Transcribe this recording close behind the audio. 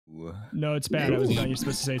No, it's bad. I was not. You're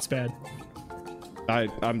supposed to say it's bad.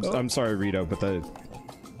 I'm sorry, Rito, but the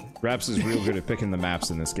Raps is real good at picking the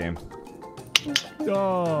maps in this game.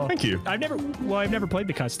 Oh, thank you. I've never played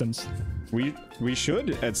the customs. We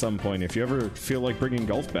should at some point if you ever feel like bringing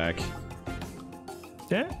golf back.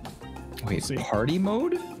 Yeah. Wait, party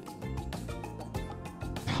mode?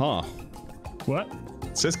 Huh. What?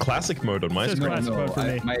 It says classic mode on my screen. Classic mode for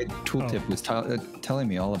me. My tooltip was telling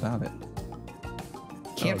me all about it.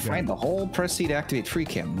 Can't find the whole press C to activate free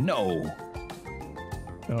cam. No.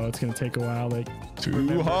 Oh, it's gonna take a while. Like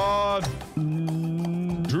too hard.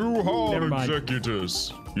 Too hard,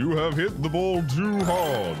 executors. You have hit the ball too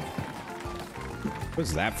hard.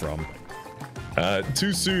 What's that from?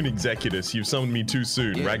 Too soon, executors. You've summoned me too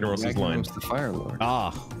soon. Yeah, Ragnaros's line. the Fire Lord.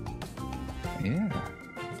 Ah. Yeah.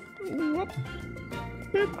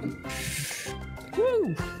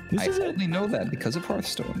 Woo! I only know that because of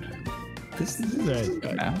Hearthstone. This is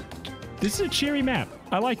a map. This is a cheery map.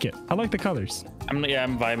 I like it. I like the colors. I'm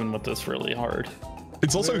vibing with this really hard.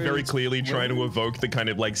 It's also very clearly trying to evoke the kind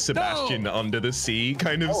of like Sebastian Under the Sea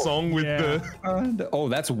kind of song with the. Oh,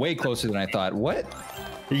 that's way closer than I thought. What?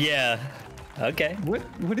 Yeah. Okay.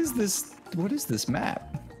 What is this? What is this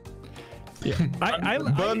map? Yeah.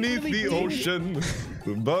 Beneath the ocean.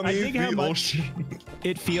 Beneath the ocean.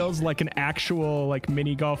 It feels like an actual like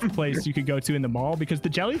mini golf place you could go to in the mall because the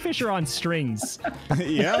jellyfish are on strings.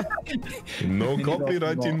 Yeah. No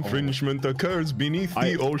copyright infringement occurs beneath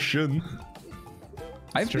the ocean.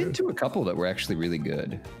 I've been to a couple that were actually really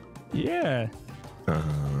good. Yeah.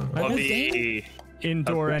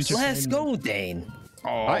 Indoor entertainment. Let's go, Dane.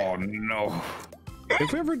 Oh no.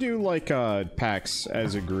 If we ever do like PAX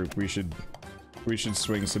as a group, we should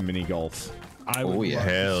swing some mini golf. I would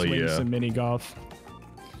hell swing yeah. some mini golf.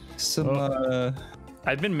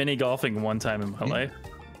 I've been mini golfing one time in my life.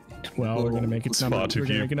 Well, we're gonna make it number. We're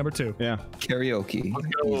gonna make it number 2. Yeah. Karaoke.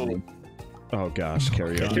 Oh gosh,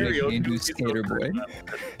 karaoke. Skater boy.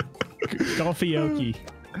 Golfioki.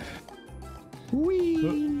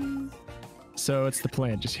 Wee. So it's the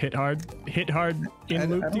plan. Just hit hard in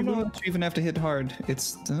loop. I don't know if you even have to hit hard. I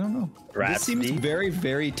don't know. This seems very,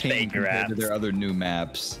 very tame compared to their other new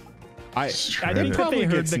maps. I think that they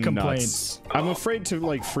heard the complaints. I'm afraid to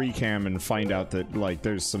like free cam and find out that like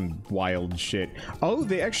there's some wild shit. Oh,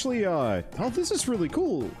 they actually this is really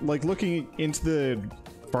cool. Like looking into the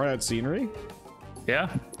far out scenery.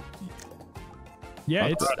 Yeah.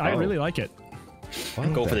 Yeah, I really like it.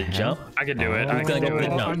 Go for the jump. I can do it. I can go for the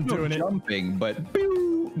jump. I'm doing it. Jumping, but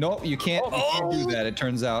no, you can't. You can't do that. It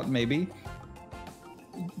turns out maybe.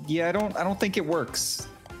 Yeah, I don't think it works.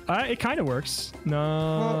 It kind of works. No.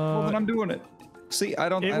 Well, then I'm doing it. See, I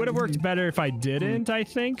don't. It would have worked better if I didn't, I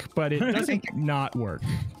think, but it doesn't not work.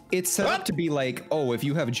 It's set up to be like, oh, if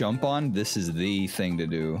you have jump on, this is the thing to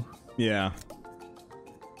do. Yeah.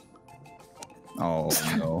 Oh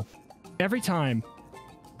no. Every time.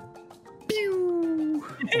 Pew!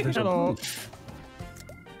 Hello.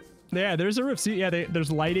 Yeah, there's a roof. See, yeah,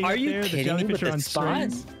 there's lighting Are up you there. The kidding me with jellyfish are the on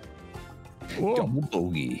spot? strings. Whoa. Double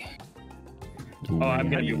bogey. Oh, I'm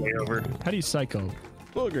gonna be way over. How do you cycle?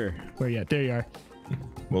 Booger. Where you at? There you are.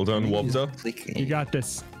 Well done, Wobza. You got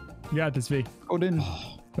this. You got this, V. Odin.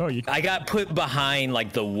 Oh, you. I got put behind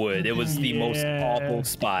like the wood. It was the most awful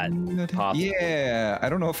spot possible. Yeah, I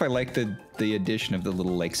don't know if I like the addition of the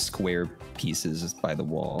little like square pieces by the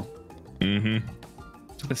wall.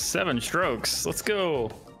 The 7 strokes. Let's go.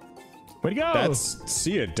 Way to go. That's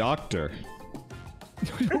see a doctor.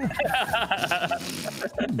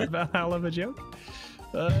 About hell of a joke.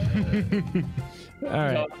 All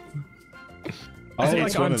right. Oh,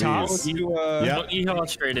 like on top? Yeah. You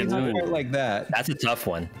straight It's into not quite it. like that. That's a tough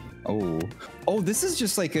one. Oh, this is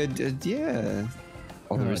just like a yeah.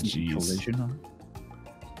 Oh, there isn't a collision, huh?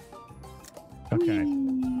 Okay.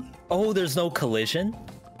 Oh, there's no collision?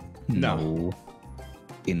 No.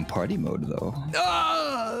 In party mode though.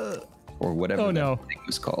 Or whatever that thing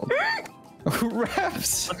was called.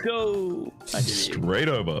 Raps. Let's go. Straight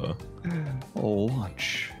over.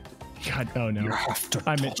 Launch. God, oh no. You have to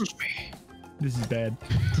touch me. This is bad.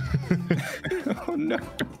 Oh no.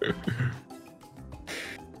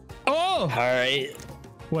 Oh! All right.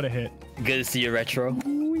 What a hit. Good to see you, Retro.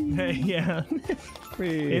 Hey, yeah.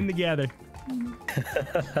 In together.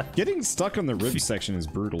 Getting stuck on the rib section is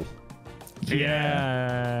brutal.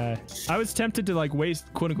 Yeah. I was tempted to like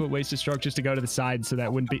quote unquote waste a stroke just to go to the side so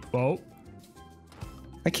that wouldn't be. Oh.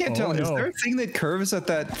 I can't tell. Is there a thing that curves at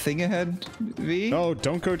that thing ahead, V? Oh,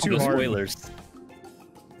 don't go too hard. Spoilers.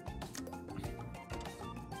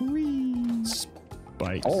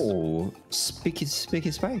 Spikes. Oh, spiky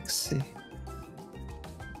spikes.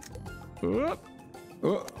 Whoop.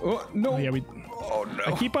 No. Yeah, Oh no.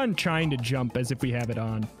 I keep on trying to jump as if we have it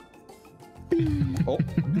on. Oh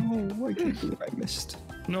no! I can't believe I missed.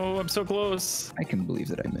 No, I'm so close. I can believe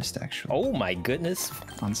that I missed. Actually, Oh my goodness.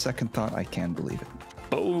 on second thought, I can believe it.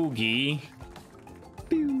 Bogey.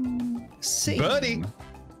 Same. Birdie.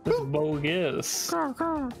 That's bogus.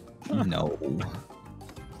 No.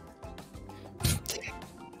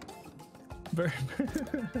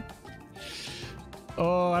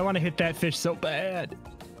 Oh, I want to hit that fish so bad.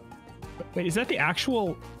 Wait, is that the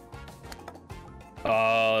actual?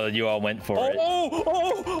 Oh, you all went for it.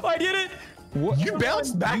 Oh, I did it. What? You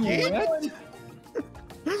bounced back in? What? Wait,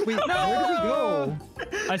 where did we go?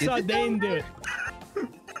 I saw it Dane do it.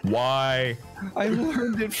 Why? I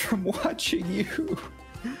learned it from watching you.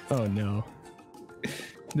 Oh no,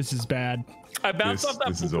 this is bad. I bounced This- off that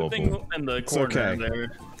this is thing awful. in the corner okay.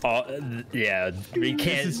 there. Yeah, we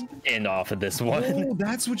can't end off of this one. Oh,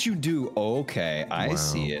 that's what you do. Okay, I Wow.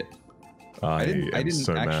 see it. I I didn't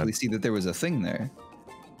so actually mad. see that there was a thing there.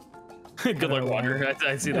 Good luck, Wander.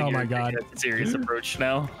 I see that Oh you're my God. taking a serious approach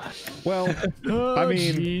now. Well, Oh, I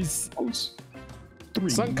mean, jeez.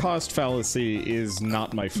 sunk cost fallacy is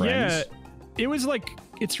not my friend. Yeah, it was like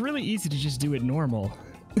it's really easy to just do it normal.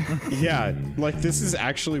 Yeah, like this is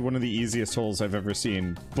actually one of the easiest holes I've ever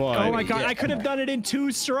seen. But Oh my god, I could have done it in 2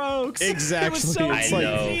 strokes. Exactly, It was so it's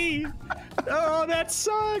like- easy. Oh, that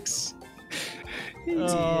sucks.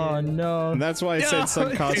 Oh no. and that's why I said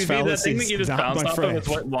sunk cost Dude, that fallacy thing that you is just not bounced my off of friend. is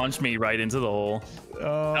what launched me right into the hole.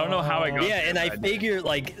 I don't know how I got Yeah, and I there. figure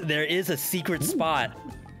like there is a secret spot,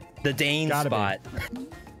 the Dane Gotta be. spot.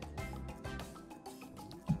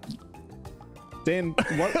 Dane,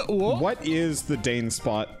 what is the Dane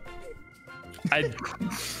spot? I,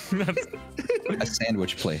 A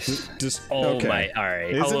sandwich place. Just Oh okay. my! All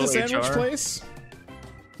right. Is Hello, it a sandwich HR? place?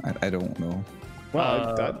 I don't know.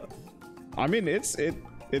 Well, I mean, that's The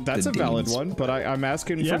a valid Dane one, but I'm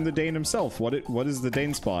asking Yeah. from the Dane himself. What is the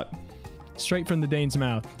Dane spot? Straight from the Dane's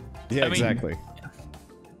mouth. Yeah, I mean- exactly.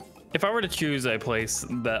 if I were to choose a place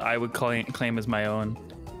that I would claim as my own,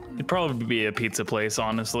 it'd probably be a pizza place,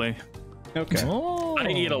 honestly. Okay, Oh. I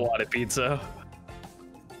eat a lot of pizza.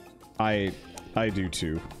 I do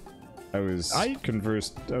too. I was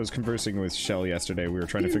conversing with Shell yesterday. We were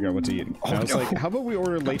trying to figure out what to eat. And I was no. like, "How about we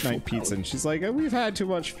order late night pizza?" And she's like, "We've had too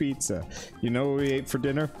much pizza." You know what we ate for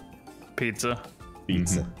dinner? Pizza.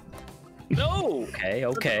 Pizza. No! Okay.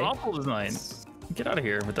 That's Okay. awful design. Get out of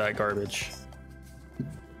here with that garbage.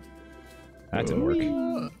 That didn't work.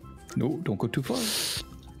 No, don't go too far.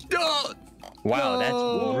 Wow,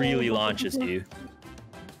 that really launches you.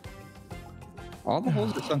 All the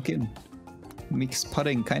holes are sunk in. Makes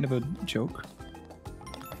putting kind of a joke.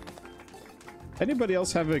 Anybody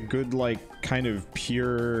else have a good, like, kind of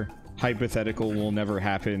pure hypothetical will never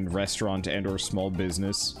happen restaurant and or small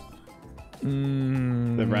business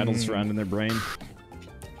that rattles around in their brain?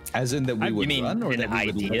 As in that we would mean run, or an that we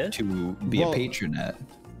would idea? like to be Well- a patron at.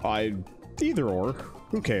 Either or.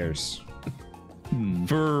 Who cares?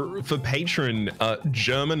 For patron,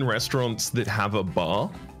 German restaurants that have a bar,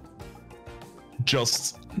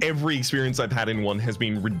 just every experience I've had in one has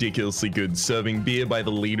been ridiculously good. Serving beer by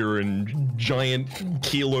the liter and giant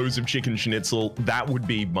kilos of chicken schnitzel, that would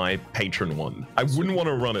be my patron one. I wouldn't want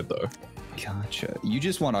to run it though. Gotcha. You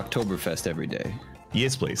just want Oktoberfest every day.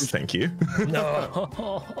 Yes, please. Thank you. No.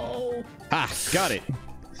 Ah, got it.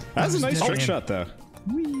 That's a nice trick shot, though.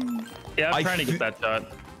 Yeah, I'm I trying to thi- get that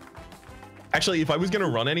shot. Actually, if I was going to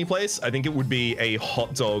run any place, I think it would be a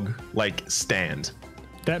hot dog like stand.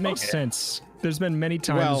 That makes sense. There's been many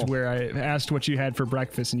times Well- where I asked what you had for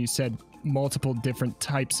breakfast and you said multiple different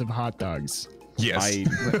types of hot dogs. Yes.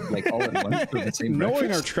 Like all at once for the same Knowing our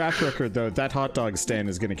breakfast. track record, though, that hot dog stand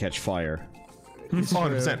is going to catch fire.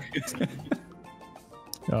 100%.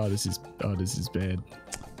 Oh, this is bad.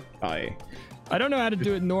 I I don't know how to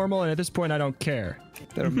do it normal, and at this point, I don't care.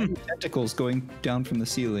 There are many tentacles going down from the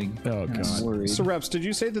ceiling. Oh, I'm God. worried. So, Reps, did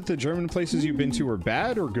you say that the German places you've been to were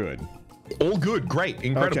bad or good? All good. Great.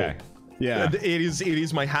 Incredible. Okay. Yeah. It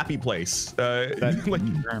is my happy place. Like,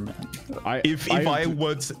 if I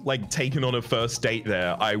was like taken on a first date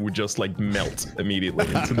there, I would just like melt immediately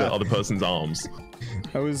into the other person's arms.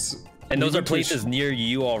 I was. And those we are went to a places near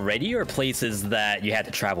you already, or places that you had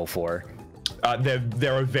to travel for?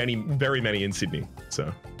 There are very many in Sydney.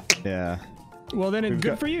 So Yeah. Well, then, good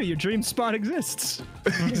got- for you. Your dream spot exists.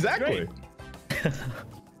 exactly.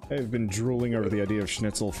 I've been drooling over the idea of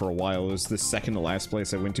schnitzel for a while. It was the second to last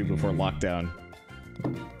place I went to before lockdown.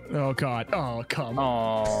 Oh, God. Oh, come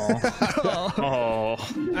on. Oh.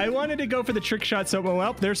 I wanted to go for the trick shot, so,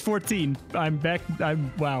 well, there's 14. I'm back.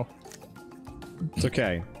 Wow. It's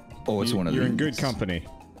okay. Oh, it's one of these. You're in good company.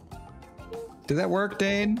 Did that work,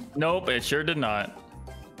 Dane? Nope, it sure did not.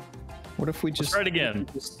 What if we just Try it again.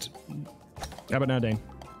 How about now, Dane?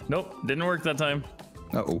 Nope, didn't work that time.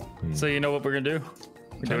 Uh-oh. So you know what we're gonna do?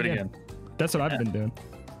 Do it again. That's what I've been doing.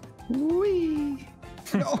 Whee!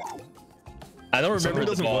 No. I don't remember Something the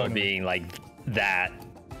doesn't ball work. being like that.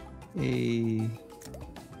 Hey.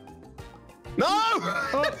 No!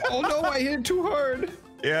 Oh no, I hit it too hard.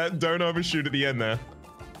 Yeah, don't overshoot at the end there.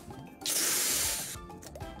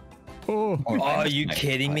 Oh, Are you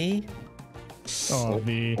kidding me? oh,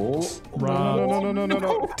 V. Oh. Rob.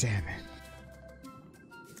 No. Damn it.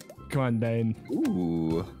 Come on, Dane.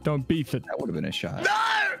 Ooh. Don't beef it. That would have been a shot.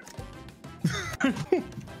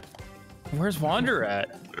 Where's Wander at?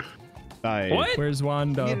 What? Where's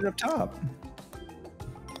Wanda? Get it up top.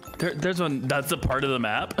 There's one. That's a part of the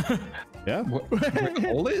map. Yeah. Where the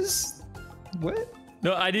hole is? What?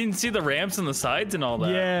 No, I didn't see the ramps and the sides and all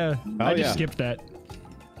that. Yeah, Oh, I just yeah. skipped that.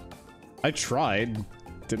 I tried.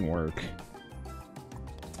 Didn't work.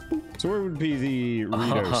 So where would be the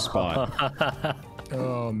Rito spot?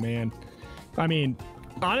 Oh man, I mean,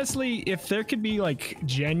 honestly, if there could be like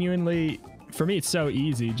genuinely, for me, it's so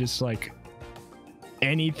easy. Just like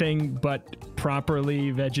anything but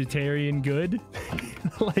properly vegetarian good.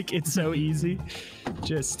 Like it's so easy.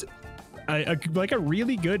 Just like a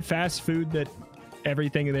really good fast food that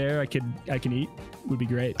everything there I can eat would be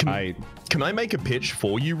great. Can I make a pitch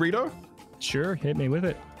for you, Rito? Sure, hit me with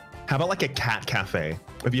it. How about like a cat cafe?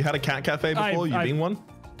 Have you had a cat cafe before? You've been one?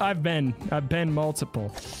 I've been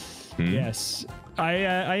multiple. Yes,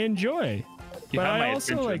 I enjoy, but have I my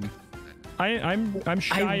also attention. like I'm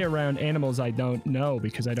shy around animals I don't know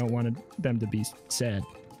because I don't want them to be sad.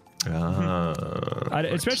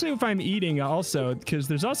 Especially if I'm eating also, because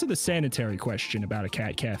there's also the sanitary question about a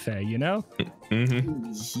cat cafe, you know? Yeah.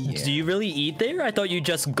 Do you really eat there? I thought you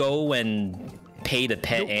just go and pay to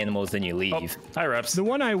pet animals, then you leave. Hi, Reps. The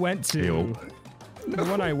one I went to, Ew.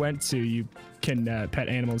 you can pet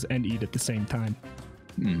animals and eat at the same time.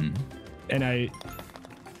 And I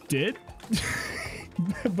did,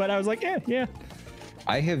 but I was like, yeah.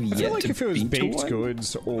 I have yet I feel like to if it was beat baked one.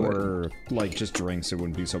 goods or like just drinks, it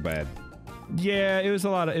wouldn't be so bad. Yeah, it was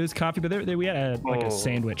it was coffee, but we had like a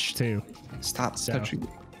sandwich too. Stop So- touching.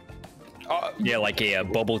 Yeah, like a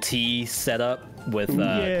bubble tea setup with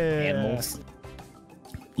animals.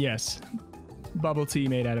 Yes, bubble tea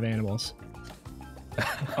made out of animals.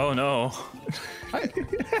 Oh no.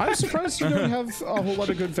 I'm surprised you don't have a whole lot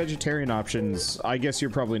of good vegetarian options. I guess you're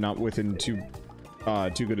probably not within too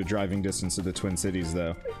good a driving distance of the Twin Cities,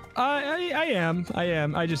 though. I am.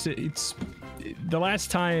 I just it's the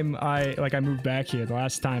last time I moved back here. The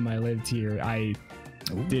last time I lived here, I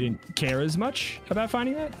didn't care as much about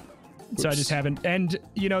finding that. So I just haven't. And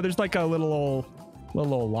you know, there's like a little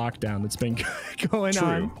lockdown that's been going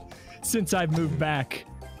on since I've moved back.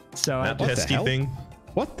 So That What the pesky hell? thing.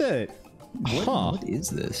 What the? Huh. What is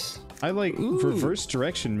this? I like reverse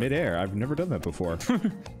direction midair. I've never done that before.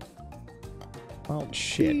 Well,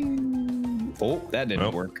 shit. Oh, that didn't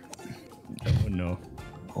Well. work. oh no.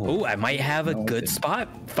 Oh, I might have a No, it good didn't. spot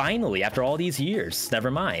finally after all these years.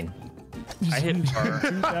 Never mind. I hit tar.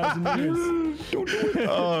 2,000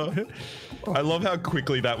 years. I love how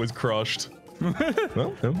quickly that was crushed.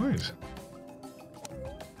 Well, no worries.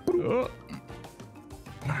 Oh.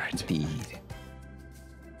 All right. Speed.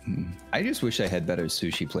 I just wish I had better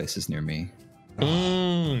sushi places near me.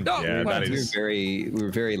 Yeah, that is. We were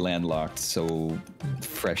very landlocked, so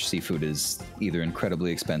fresh seafood is either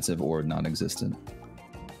incredibly expensive or non-existent.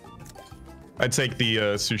 I'd take the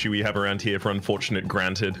sushi we have around here for unfortunate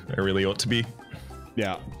granted. I really ought to be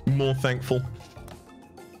Yeah. more thankful.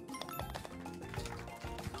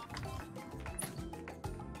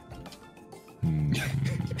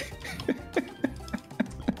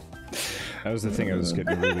 That was the thing I was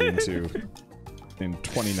getting really into in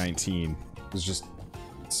 2019. It was just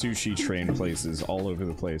sushi train places all over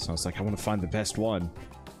the place. And I was like, I want to find the best one.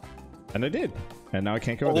 And I did. And now I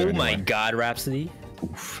can't go there Oh my anymore. God, Rhapsody. It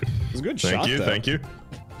was a good shot, though. Thank you.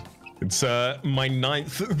 It's my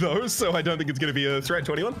 9th though, so I don't think it's going to be a threat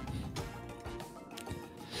to anyone.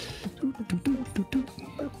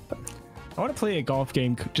 I want to play a golf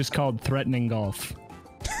game just called Threatening Golf.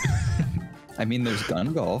 I mean, there's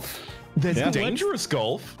gun golf. There's Yeah. dangerous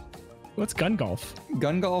golf. What's gun golf?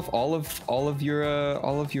 Gun golf. All of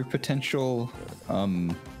your potential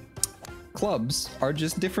clubs are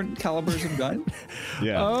just different calibers of gun.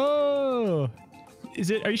 Yeah. Oh, is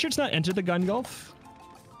it? Are you sure it's not Enter the Gun Golf?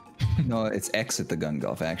 No, it's exit the gun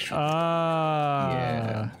golf actually.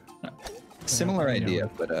 Ah. Yeah. Similar I know. idea,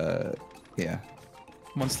 but yeah.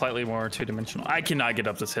 One's slightly more two-dimensional. I cannot get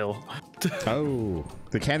up this hill. Oh,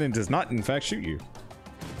 the cannon does not, in fact, shoot you.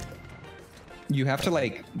 You have to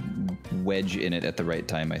like wedge in it at the right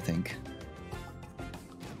time, I think.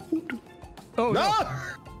 Oh no!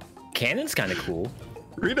 Cannon's kind of cool.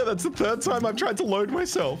 Rita, that's the third time I've tried to load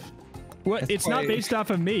myself. What? That's It's not why- based off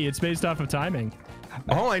of me. It's based off of timing.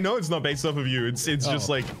 Oh, I know it's not based off of you. It's just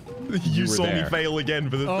like you were saw me there. fail again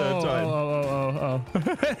for the third time. Oh.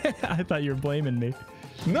 I thought you were blaming me.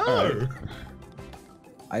 No.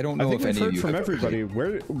 I don't I know think if we've any of heard you from have everybody.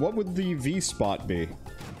 What would the V spot be?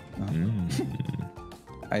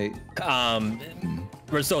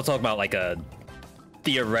 We're still talking about like a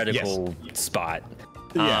theoretical spot.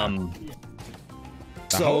 Yeah.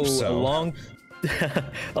 So, hope so.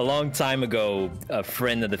 a long time ago, a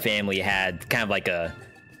friend of the family had kind of like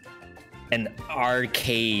an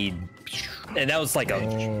arcade, and that was like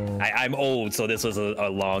I'm old, so this was a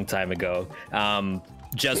long time ago.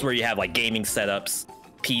 Just where you have like gaming setups,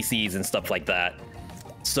 PCs, and stuff like that.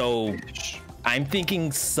 So I'm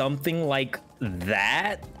thinking something like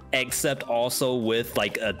that, except also with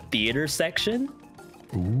like a theater section.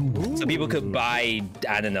 So people could buy,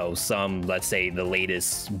 I don't know, some, let's say the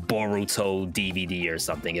latest Boruto DVD or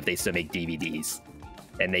something, if they still make DVDs.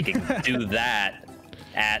 And they can do that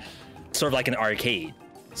at sort of like an arcade.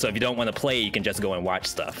 So if you don't want to play, you can just go and watch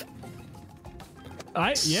stuff.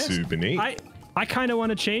 Super neat. I kind of want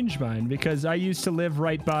to change mine because I used to live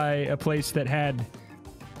right by a place that had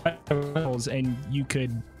levels, and you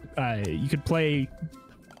could play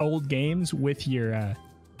old games with your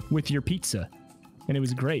pizza, and it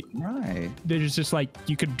was great. Right. There's just like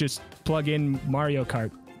you could just plug in Mario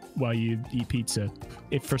Kart while you eat pizza.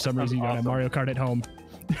 If for some reason you don't have Mario Kart at home.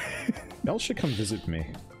 Mel should come visit me.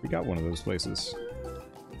 We got one of those places.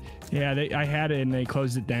 Yeah, I had it and they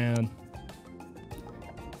closed it down.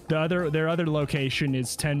 Their other location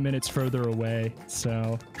is 10 minutes further away,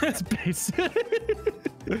 so it's basic.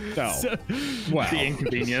 No. So, Wow. The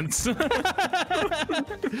inconvenience. so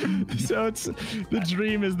it's the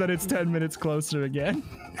dream is that it's 10 minutes closer again.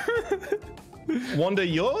 Wanda,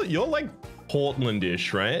 you're like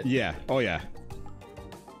Portland-ish, right? Yeah. Oh yeah.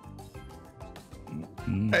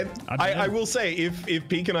 And I will say, if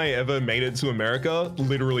Peek and I ever made it to America,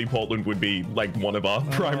 literally Portland would be like one of our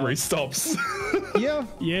primary stops. Yeah.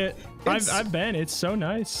 Yeah, It's- I've been. It's so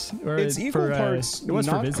nice. Or It's equal parts It was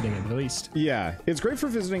for not- visiting at least. Yeah, it's great for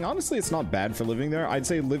visiting. Honestly, it's not bad for living there. I'd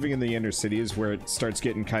say living in the inner city is where it starts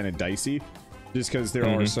getting kind of dicey, just because there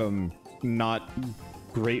are some not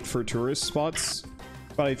great for tourist spots.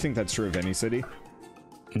 But I think that's true of any city.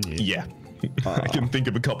 Yeah. I can think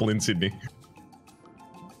of a couple in Sydney.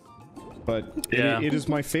 But Yeah. it is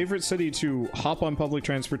my favorite city to hop on public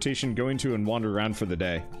transportation, go into, and wander around for the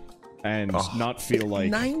day, and not feel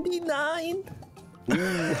like 99?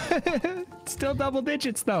 Still double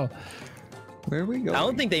digits though. Where are we going? I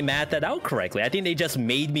don't think they mapped that out correctly. I think they just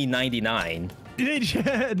made me 99.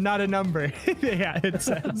 Not a number. Yeah, it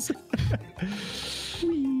says.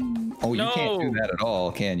 Oh, you can't do No. that at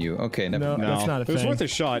all, can you? Okay, never No. mind. That's not a it was thing. worth a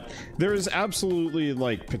shot. There is absolutely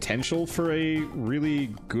like potential for a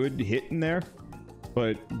really good hit in there,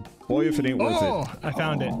 but boy, if it ain't worth Oh, it. I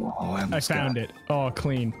found it. I found it. Oh,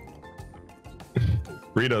 clean.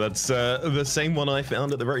 Rita, that's the same one I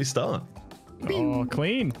found at the very start. Oh,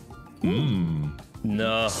 clean.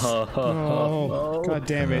 No. Oh, god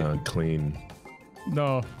damn it! Clean.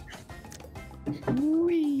 No.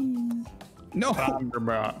 No.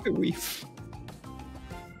 Bruh. We've.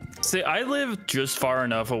 See, I live just far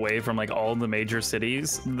enough away from like all the major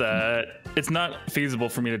cities that it's not feasible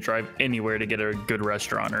for me to drive anywhere to get a good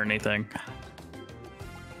restaurant or anything.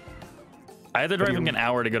 I had to drive like an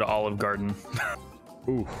hour to go to Olive Garden.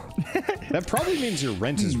 Ooh, that probably means your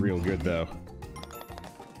rent is real good though.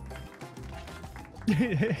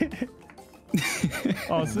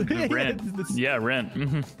 Also, Rent. Yeah,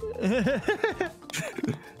 rent.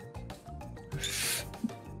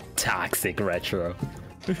 Toxic retro.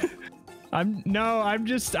 I'm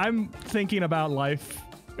thinking about life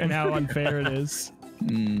and how unfair it is.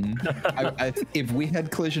 If we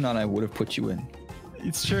had collision on, I would have put you in.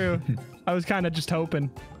 It's true. I was kind of just hoping,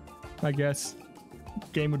 I guess,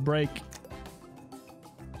 game would break.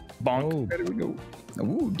 Bonk. Where do we go?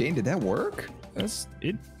 Ooh, Dane, did that work? That's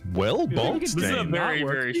it. Well, This bonked, is This is a Dane. very, Not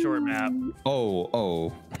work. very short map.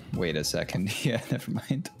 Oh, wait a second. Yeah, never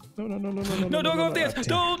mind. No, No, don't go up there.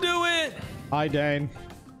 Don't do it. Hi, Dane.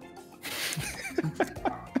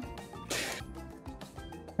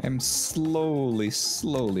 I'm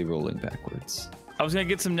slowly rolling backwards. I was gonna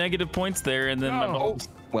get some negative points there, and then my No. ball.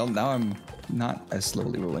 Well, now I'm not as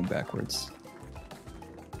slowly rolling backwards.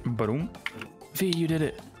 Boom. V, you did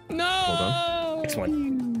it. No. Hold on. Next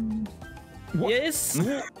one. Yeah, it's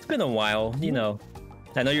been a while, you know.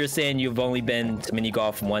 I know you're saying you've only been to mini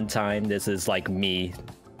golf one time. This is like me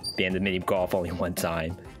being to mini golf only one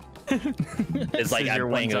time. It's like I'm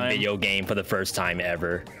playing a video game for the first time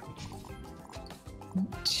ever.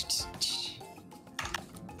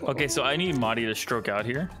 Okay, so I need Marty to stroke out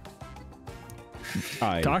here.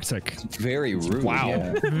 Toxic. Very rude. Wow.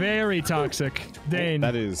 Yeah. Very toxic. Dane.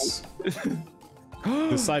 That is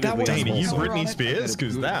decidedly Dane, are you unwholesome. Britney Spears?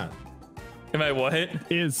 Because that. Am I what? Are you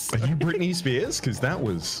Britney Spears? Because that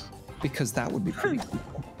was. Because that would be pretty cool.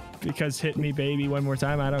 Because hit me baby one more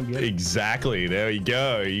time. I don't get it. Exactly. There you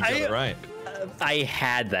go. You got it right. I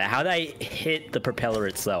had that. How did I hit the propeller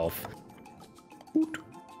itself?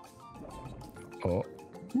 Oh.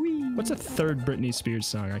 What's a third Britney Spears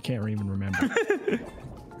song? I can't even remember.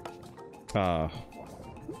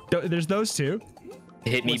 There's those two.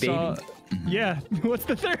 Hit me, What's, baby. Yeah. What's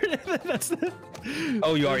the third? That's the.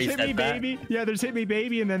 Oh, you already Hit said me, that. baby. Yeah, there's Hit Me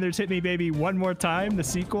Baby, and then there's Hit Me Baby One More Time, the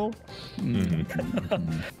sequel.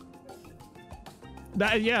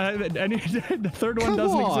 That yeah, the third one Come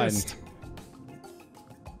doesn't on. exist.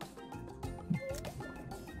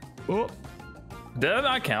 Oh, Did that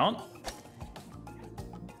not count?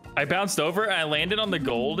 I bounced over and I landed on the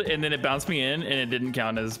gold, and then it bounced me in, and it didn't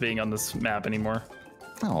count as being on this map anymore.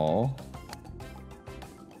 Oh.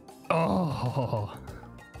 oh.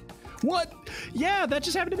 What? Yeah, that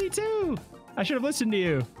just happened to me too. I should have listened to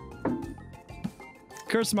you.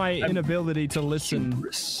 Curse my inability to listen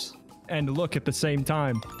and look at the same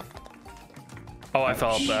time. Oh, I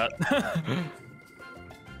felt that.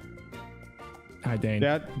 Hi, Dane.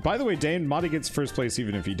 Yeah. By the way, Dane, Monty gets first place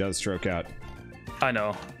even if he does stroke out. I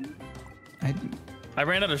know. I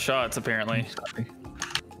ran out of shots, apparently.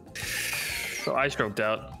 So I stroked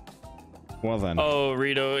out. Well then. Oh,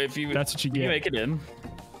 Rito, if you That's what you get. make it in.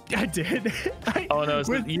 I did. Oh no,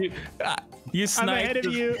 so you I'm sniped. ahead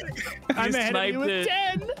of you. I'm ahead of you with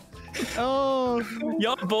 10. Oh.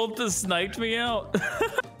 Y'all both just sniped me out.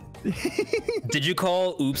 Did you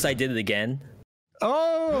call Oops, I Did It Again?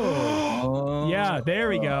 Oh. Yeah, there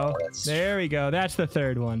we go. There we go. That's the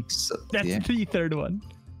third one. That's the third one.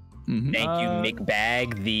 Thank you, Mick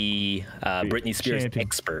Bag, the Britney Spears champion.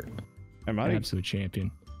 expert. Am I? Absolute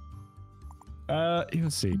champion.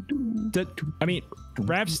 Let's see. I mean,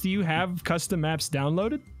 Raps, do you have custom maps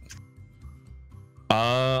downloaded?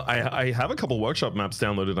 I have a couple workshop maps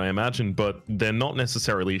downloaded, I imagine, but they're not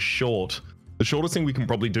necessarily short. The shortest thing we can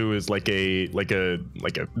probably do is like a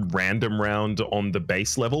random round on the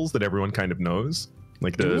base levels that everyone kind of knows.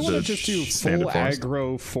 Like Do we want to the just do full standard forest.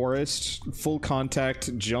 aggro forest, full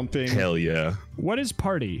contact jumping? Hell yeah. What is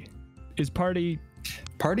party? Is party?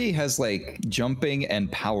 Party has like jumping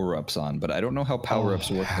and power-ups on, but I don't know how power-ups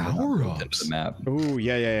work in the map. Ooh,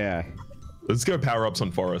 yeah. Let's go power ups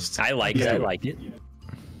on forests. I like it. I like it.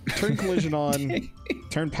 Turn collision on.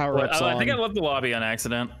 Turn power ups on. I think I left the lobby on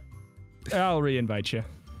accident. I'll re-invite you.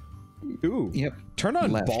 Ooh. Yep. Turn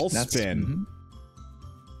on Left. ball That's- spin.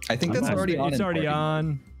 I think that's already on. It's in already party.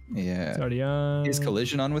 on. Yeah. It's already on. Is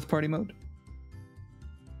collision on with party mode?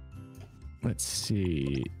 Let's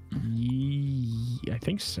see. I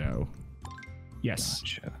think so. Yes.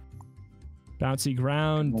 Gotcha. Bouncy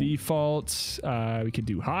ground default. We could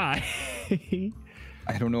do high.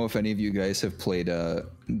 I don't know if any of you guys have played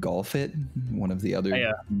Golf It, one of the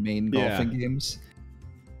other main golfing games.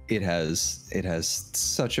 It has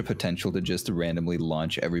such a potential to just randomly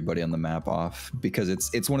launch everybody on the map off, because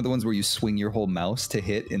it's one of the ones where you swing your whole mouse to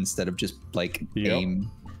hit instead of just like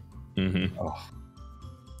aim. Mm-hmm. Oh.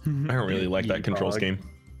 I don't really like that control scheme.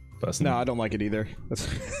 No, I don't like it either.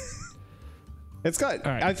 It's got.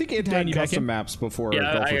 All right. I think it Dan, had you back custom in? maps before.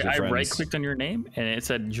 Yeah, Golf with Your I Friends. right-clicked on your name and it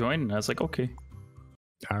said join, and I was like, okay.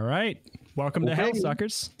 All right. Welcome to hell,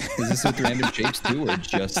 suckers. Is this with random shapes too, or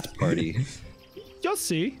just party? You'll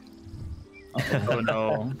see. Oh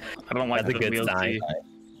no, I don't like That's a the good sign.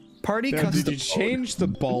 VLC. Party Now, custom. did you change the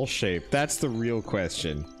ball shape? That's the real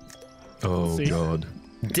question. Oh See? god.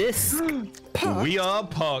 Disc. We are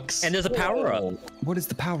pucks. And there's a power up. What does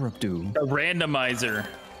the power up do? A randomizer.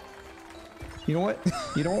 You know what?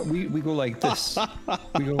 We go like this.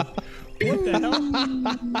 We go. What the hell?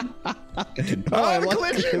 Oh, I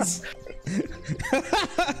like this.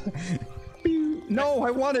 No,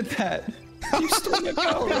 I wanted that. You stole my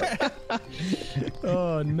power.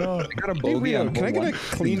 Oh no. I got a Hey, bogey Rio, on can I hole get a one.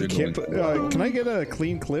 clean Things are clip? going Can I get a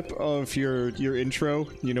clean clip of your intro?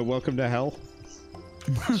 You know, welcome to hell.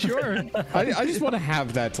 Sure. I just want to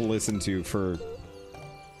have that to listen to for.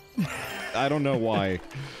 I don't know why.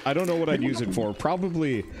 I don't know what I'd use it for.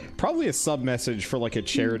 Probably a sub message for like a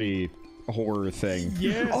charity horror thing.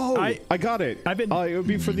 Yeah. Oh, I got it. I've been. It would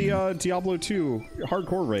be for the Diablo 2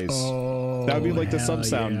 hardcore race. Oh, that would be like the sub hell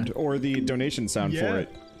sound yeah. or the donation sound for it.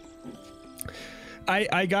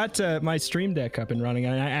 I got my stream deck up and running,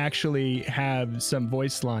 and I actually have some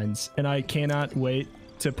voice lines, and I cannot wait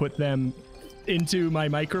to put them into my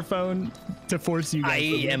microphone to force you guys.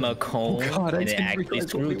 I am a cone, and it actually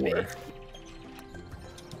screwed me.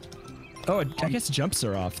 Oh, I guess jumps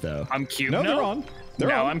are off though. I'm cute. No, they're on.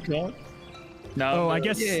 They're on. I'm cool. No. Oh, I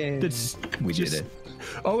guess that's We just, did it.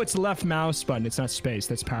 Oh, it's left mouse button. It's not space.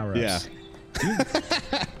 That's power ups.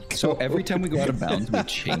 Yeah. So every time we go out of bounds, we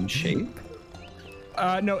change shape.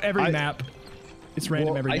 No, every map. It's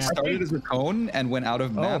random every I map. started as a cone and went out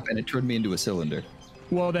of map, and it turned me into a cylinder.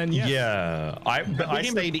 Well, then, yes. Yeah, I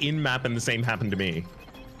stayed in map and the same happened to me.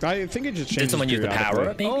 I think it just changes. Did someone use the power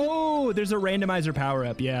up? Oh, there's a randomizer power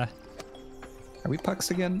up. Yeah. Are we pucks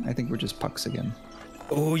again? I think we're just pucks again.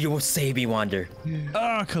 Oh, you will save me, Wander.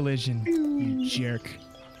 Oh, collision. You jerk.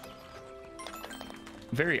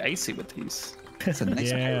 Very icy with these. That's a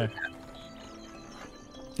nice Yeah.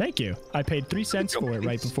 Thank you. I paid 3 cents for it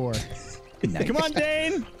right before. Nice. Come on,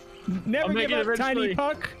 Dane. Never I'll make give it up, Tiny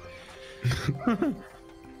eventually. Puck.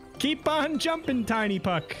 Keep on jumping, Tiny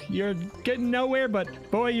Puck. You're getting nowhere, but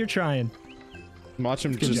boy, you're trying. Watch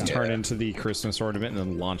him just job. turn into the Christmas ornament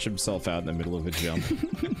and then launch himself out in the middle of a jump.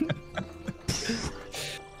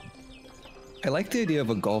 I like the idea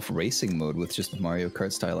of a golf racing mode with just Mario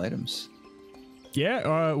Kart style items.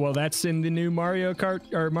 Yeah, well, that's in the new Mario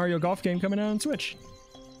Kart or Mario Golf game coming out on Switch.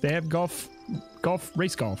 They have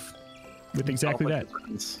race golf with exactly that.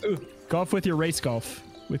 Golf with your race golf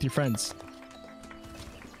with your friends.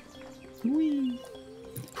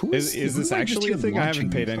 Is this actually a thing? I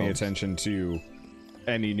haven't paid any themselves? attention to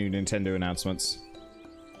any new Nintendo announcements.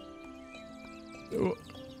 Oh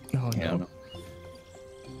no! Yeah.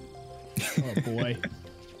 Oh boy,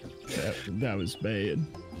 that was bad.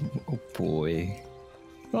 Oh boy.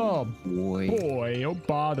 Oh Boy. boy! Oh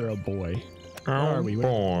bother! Oh boy! Where are we?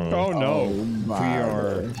 Oh no, we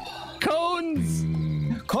are. Cones!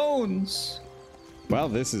 Cones! Wow,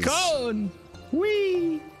 this is. Cone!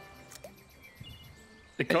 Whee!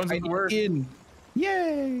 The cones of the word. In.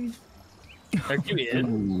 Yay! Are you in?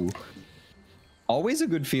 Ooh. Always a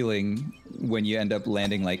good feeling when you end up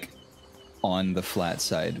landing like on the flat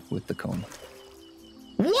side with the cone.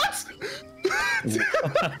 What?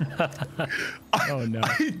 Oh no!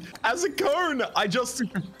 As a cone, I just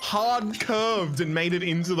hard curved and made it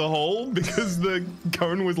into the hole because the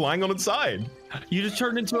cone was lying on its side. You just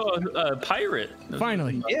turned into a pirate.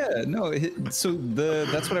 Finally! Yeah, no, so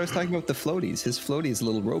that's what I was talking about with the floaties. His floaty is a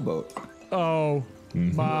little rowboat. Oh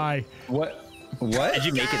my! What? What? Did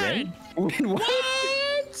you make it in? What?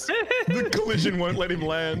 The collision won't let him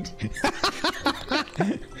land.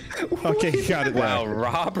 Okay, got it. Wow, Now.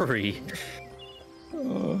 robbery.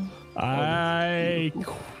 I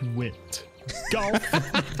quit. Golf.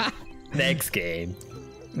 Next game.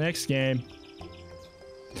 Next game.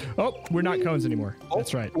 Oh, we're not cones anymore.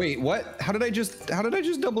 That's right. Wait, what? How did I just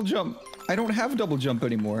double jump? I don't have double jump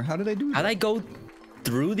anymore. How did I do that? How'd I go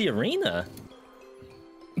through the arena?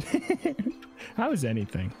 How is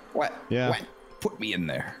anything? What? Yeah. What? Put me in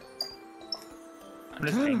there. I'm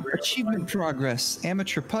just angry. Achievement progress.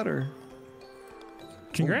 Amateur putter.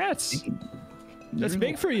 Congrats. That's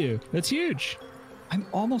big for you. That's huge. I'm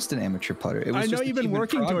almost an amateur putter. It was I know just you've been achievement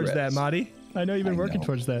working towards that, progress. Marty. I know you've been I working know.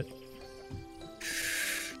 towards that.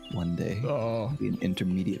 One day, Oh. I'll be an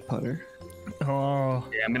intermediate putter. Oh.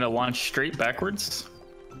 Yeah, I'm gonna launch straight backwards.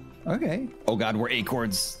 Okay. Oh God, we're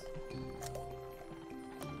acorns.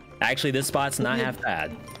 Actually, this spot's not half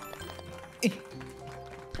bad.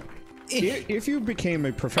 If you became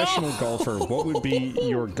a professional golfer, what would be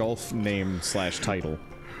your golf name / title?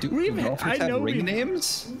 Do We've- golfers I have know ring we've-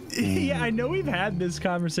 names? Yeah, I know we've had this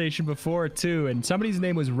conversation before too, and somebody's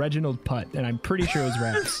name was Reginald Putt, and I'm pretty sure it was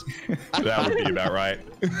Rex. That would be about right.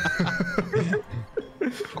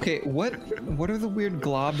 Okay, what are the weird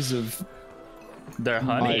globs of They're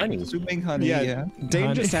honey. Honey. assuming honey? Yeah, Yeah. Dane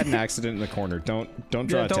Honey. just had an accident in the corner. Don't draw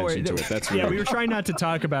Yeah, don't worry. attention to it. That's Yeah, weird. we were trying not to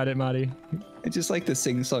talk about it, Marty. I just like the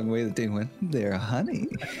sing-song way that Dane went. They're honey.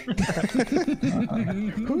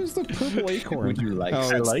 Who's the purple acorn? Would you like?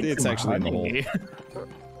 Oh, it's actually in the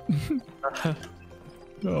hole.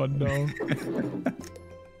 Oh no.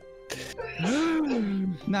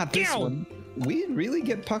 Not this Ow. one. We really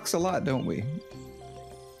get pucks a lot, don't we?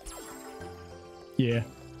 Yeah.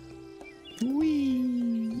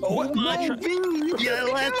 Oh, yeah,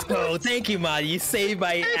 let's go. Thank you, Mod. You saved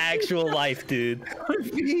my actual life, dude.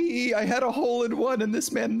 I had a hole in one, and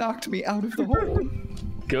this man knocked me out of the hole.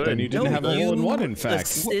 Good. Then you didn't have a hole in one, in fact.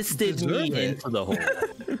 Assisted me into the hole.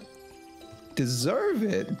 Deserve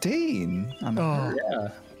it, Dane. I'm hurt. Yeah.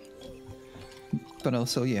 But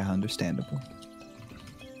also, yeah, understandable.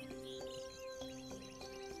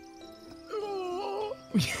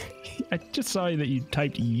 I just saw that you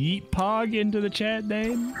typed yeet pog into the chat,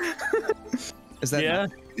 Dane. Is that Yeah.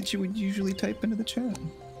 not what you would usually type into the chat?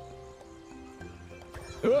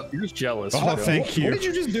 You're just jealous. Oh, thank you. What did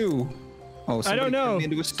you just do? Oh, I don't know. turned me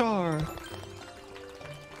into a star.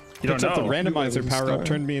 You don't Picked up the know. randomizer power up, Star.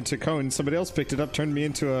 turned me into cone. Somebody else picked it up, turned me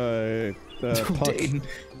into a puck. Dane,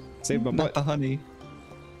 Saved my not butt. the honey.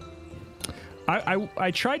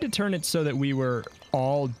 I tried to turn it so that we were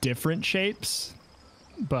all different shapes,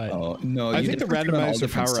 but Oh no! I you think the didn't put it on all randomizer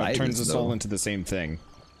different power up turns sizes, us all though. into the same thing.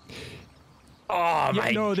 Oh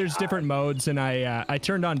my! no, there's different modes, and I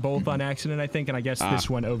turned on both on accident, I think, and I guess this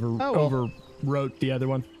one overwrote the other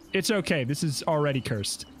one. It's okay. This is already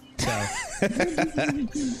cursed. So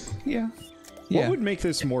Yeah. What would make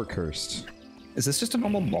this more cursed? Is this just a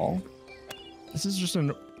normal ball? this is just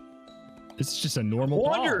a normal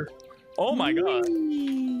Wander. Oh my god.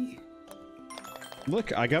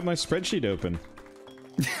 Look, I got my spreadsheet open.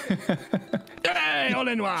 Hey, all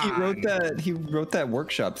in one. He wrote that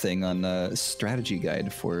workshop thing on a strategy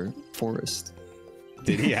guide for Forest.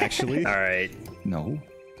 Did he actually? All right. No,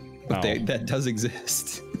 but Oh. that does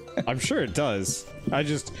exist. I'm sure it does.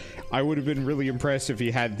 I would have been really impressed if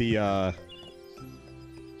he had the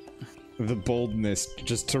boldness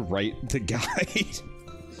just to write the guide.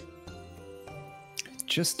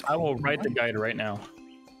 I will write the guide right now.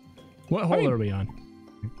 What hole are we on?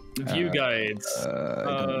 View guides.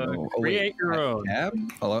 I don't know. Oh, Create wait, your own. tab?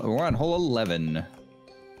 We're on hole 11.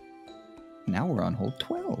 Now we're on hole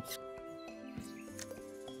 12.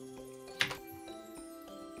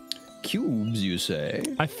 Cubes, you say?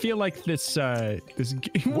 I feel like this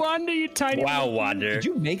Wander, you tiny. Wow, Wander. Did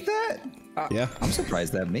you make that? Yeah. I'm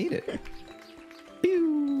surprised that made it.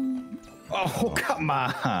 Pew. Oh, come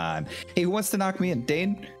on. Hey, who wants to knock me in?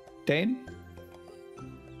 Dane? Dane?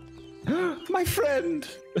 My friend!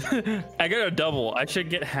 I got a double. I should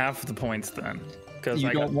get half the points then. Because You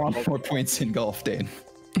I don't got want more points in golf, Dane.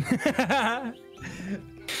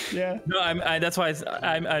 Yeah. No, that's why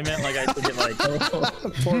I meant like I should get like.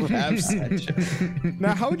 Poor Raps.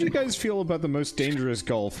 Now, how would you guys feel about the most dangerous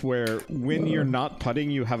golf, where when you're not putting,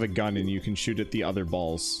 you have a gun and you can shoot at the other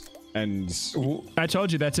balls? And I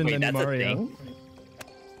told you that's in Wait, the new that's a Mario.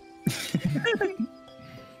 thing?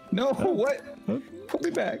 No, what? Put me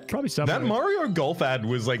back. Probably something. That Mario Golf ad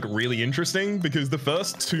was like really interesting because the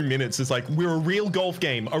first 2 minutes is like, we're a real golf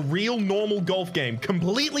game, a real normal golf game,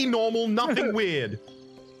 completely normal, nothing weird.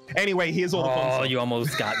 Anyway, here's all the fun Oh, stuff. you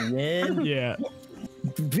almost got me in. Yeah.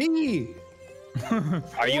 V!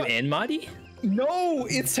 Are you in, Marty? No,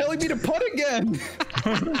 it's telling me to putt again.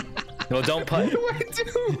 No, don't putt. What do I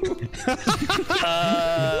do?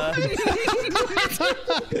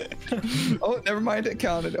 Oh, never mind. It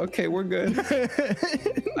counted. Okay, we're good.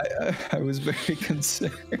 I was very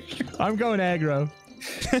concerned. I'm going aggro.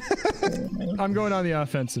 I'm going on the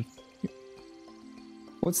offensive.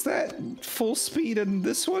 What's that? Full speed in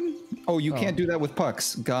this one? Oh, you can't do that with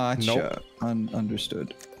pucks. Gotcha. Nope.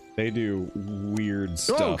 Understood. they do weird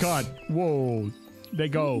stuff. Oh god. Whoa. They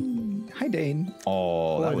go. Hi, Dane.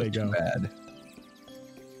 Oh, that There was they too go. bad.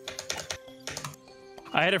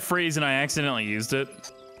 I had a freeze and I accidentally used it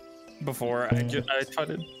before I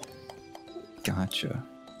putted. Gotcha.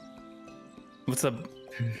 What's up?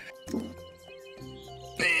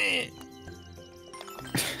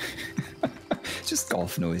 Just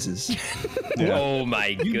golf noises. Oh my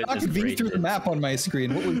You knocked goodness V through the gracious. map on my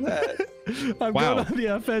screen. What was that? I'm Wow. going on the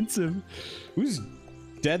offensive. Who's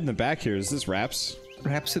dead in the back here? Is this Raps?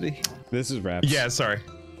 Rhapsody. This is Raps. Yeah, sorry.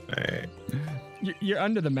 Hey. You're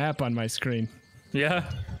under the map on my screen. Yeah.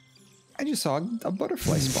 I just saw a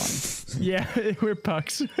butterfly spawn. Yeah, we're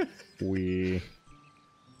pucks. We.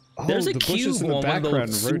 Oh, There's a the bushes cube in the on one of background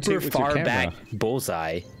those rotate super with your far camera. back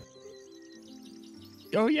bullseye.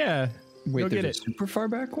 Oh yeah. Wait, Go there's get a it. super far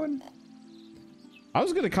back one? I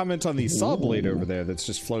was going to comment on the saw blade over there that's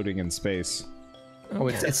just floating in space. Oh,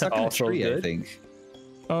 it's stuck in a Also tree, I good. think.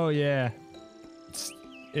 Oh yeah.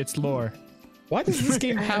 It's lore. Why does this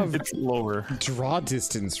game have It's lower. draw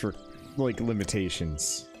distance for like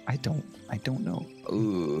limitations? I don't know.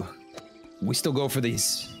 Ooh. We still go for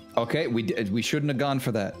these. Okay, we shouldn't have gone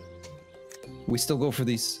for that. We still go for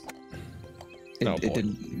these. It boy.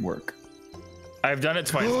 didn't work. I've done it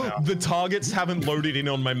twice now. The targets haven't loaded in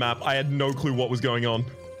on my map. I had no clue what was going on.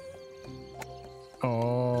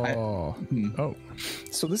 Oh. Oh.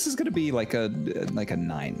 So this is gonna be like a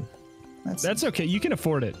 9. That's okay. You can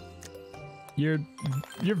afford it. You're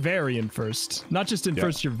very in first. Not just in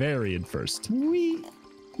first, you're very in first. Wee.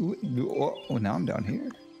 Oh, now I'm down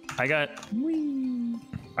here. I got. Wee.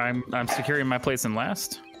 I'm securing my place in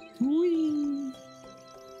last. Wee.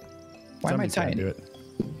 Why Somebody's am I gotta do tiny? it.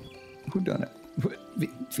 Who done it?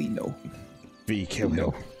 V no. V, kill him.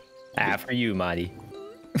 No. After you, Marty.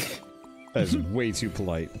 That is way too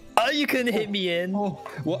polite. Oh, you couldn't hit me in. Oh,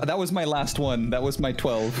 well, that was my last one. That was my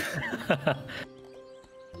 12.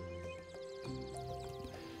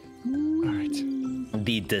 All right.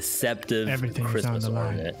 The deceptive Everything's on Christmas the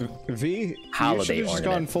line. ornament. V, Holiday you should have just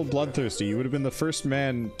gone ornament. full bloodthirsty. You would have been the first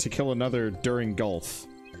man to kill another during golf.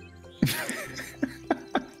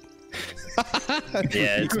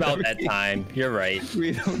 Yeah, it's about that time. You're right.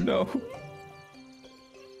 We don't know.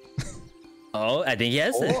 Oh, I think he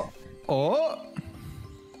has it. Oh.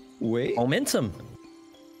 Wait. Momentum.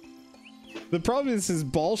 The problem is his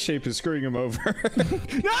ball shape is screwing him over.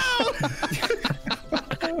 No!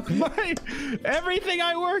 Everything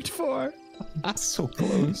I worked for. So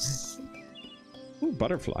close. Ooh,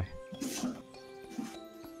 butterfly.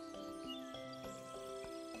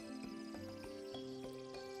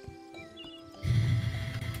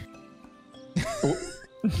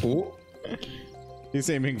 Oh. He's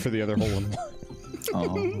aiming for the other hole in one.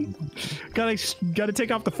 Oh. Gotta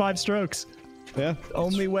take off the 5 strokes. Yeah.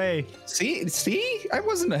 Only way. See? I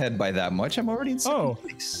wasn't ahead by that much. I'm already in second Oh.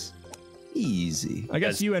 place. Easy. I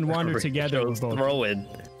guess you and Wander together were both. Throw it.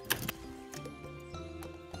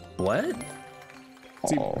 What?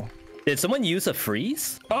 Oh. Did someone use a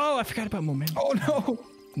freeze? Oh, I forgot about momentum. Oh no.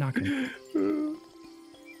 Not good.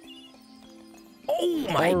 Oh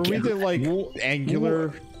my Or are we god. the like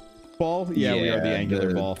angular ball? Yeah, we are the Yeah, angular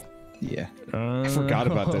the- ball. Yeah. I forgot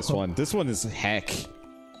about this one. This one is heck.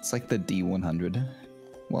 It's like the D100.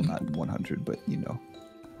 Well, not 100, but you know.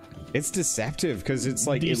 It's deceptive because it's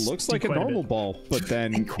like it looks like a quite a normal bit. ball, but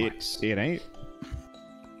then Acorns. it ain't.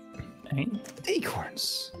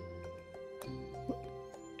 Acorns.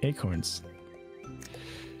 Acorns.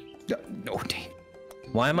 No, Dane.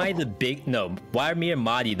 Why am I the big? No. Why are me and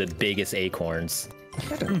Marty the biggest acorns?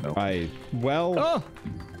 I don't know. Oh!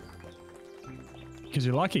 Because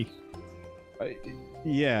you're lucky.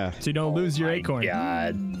 Yeah, So you don't lose your My acorn.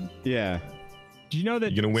 God. yeah. Do you know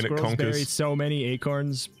that You're gonna win at squirrels bury Conkers. so many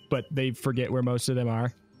acorns, but they forget where most of them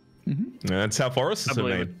are? That's how forests I are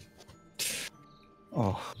believe made.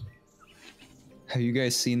 Oh. Have you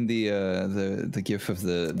guys seen the gif of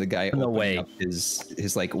the guy No opening way. up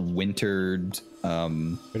his like wintered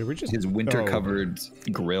Wait, are we just his winter covered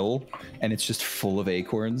grill, and it's just full of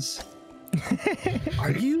acorns?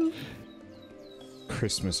 Are you?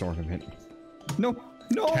 Christmas ornament? No,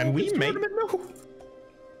 Can we Mr. make- Ornament,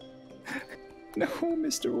 no,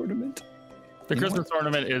 Mr. Ornament. The You know Christmas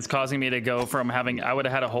ornament is causing me to go from having. I would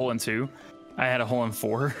have had a hole in 2. I had a hole in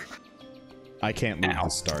 4. I can't move the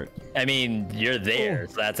start. I mean, you're there,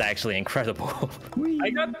 so that's actually incredible.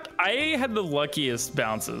 I had the luckiest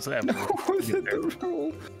bounces ever.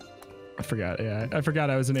 I forgot. Yeah, I forgot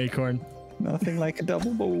I was an acorn. Nothing like a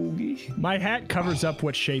double bogey. My hat covers up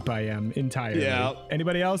what shape I am entirely. Yeah.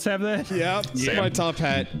 Anybody else have that? Yeah, my top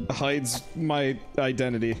hat hides my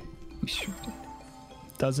identity.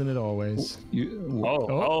 Doesn't it always?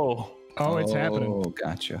 Oh, It's happening. Oh,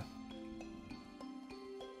 gotcha.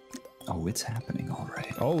 Oh, it's happening already.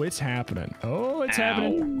 Oh, it's happening. Oh, it's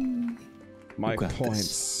happening. My got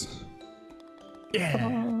points. this?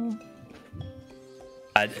 Yeah.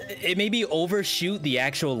 It made me overshoot the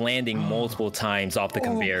actual landing multiple times off the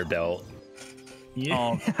conveyor belt.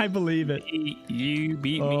 Yeah. I believe it. you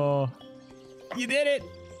beat me. Oh, you did it.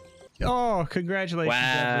 Oh, congratulations,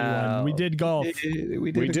 Wow. everyone. We did golf. We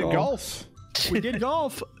We did golf. We did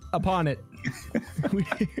golf upon it.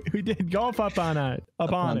 we did golf upon it.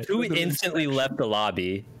 Who instantly left the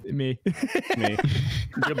lobby? Me. Me.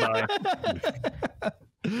 Goodbye.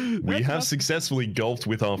 We have successfully golfed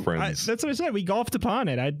with our friends. That's what I said. We golfed upon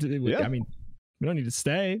it. I mean, we don't need to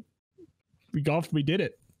stay. We golfed. We did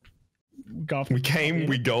it. We golfed. We came,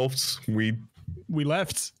 we golfed, we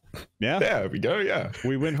left. Yeah. there we go, yeah.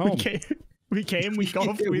 We went home. We came. We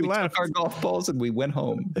golfed. we we left. took our golf balls and we went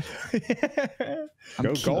home.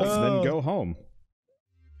 Go golf, then go home.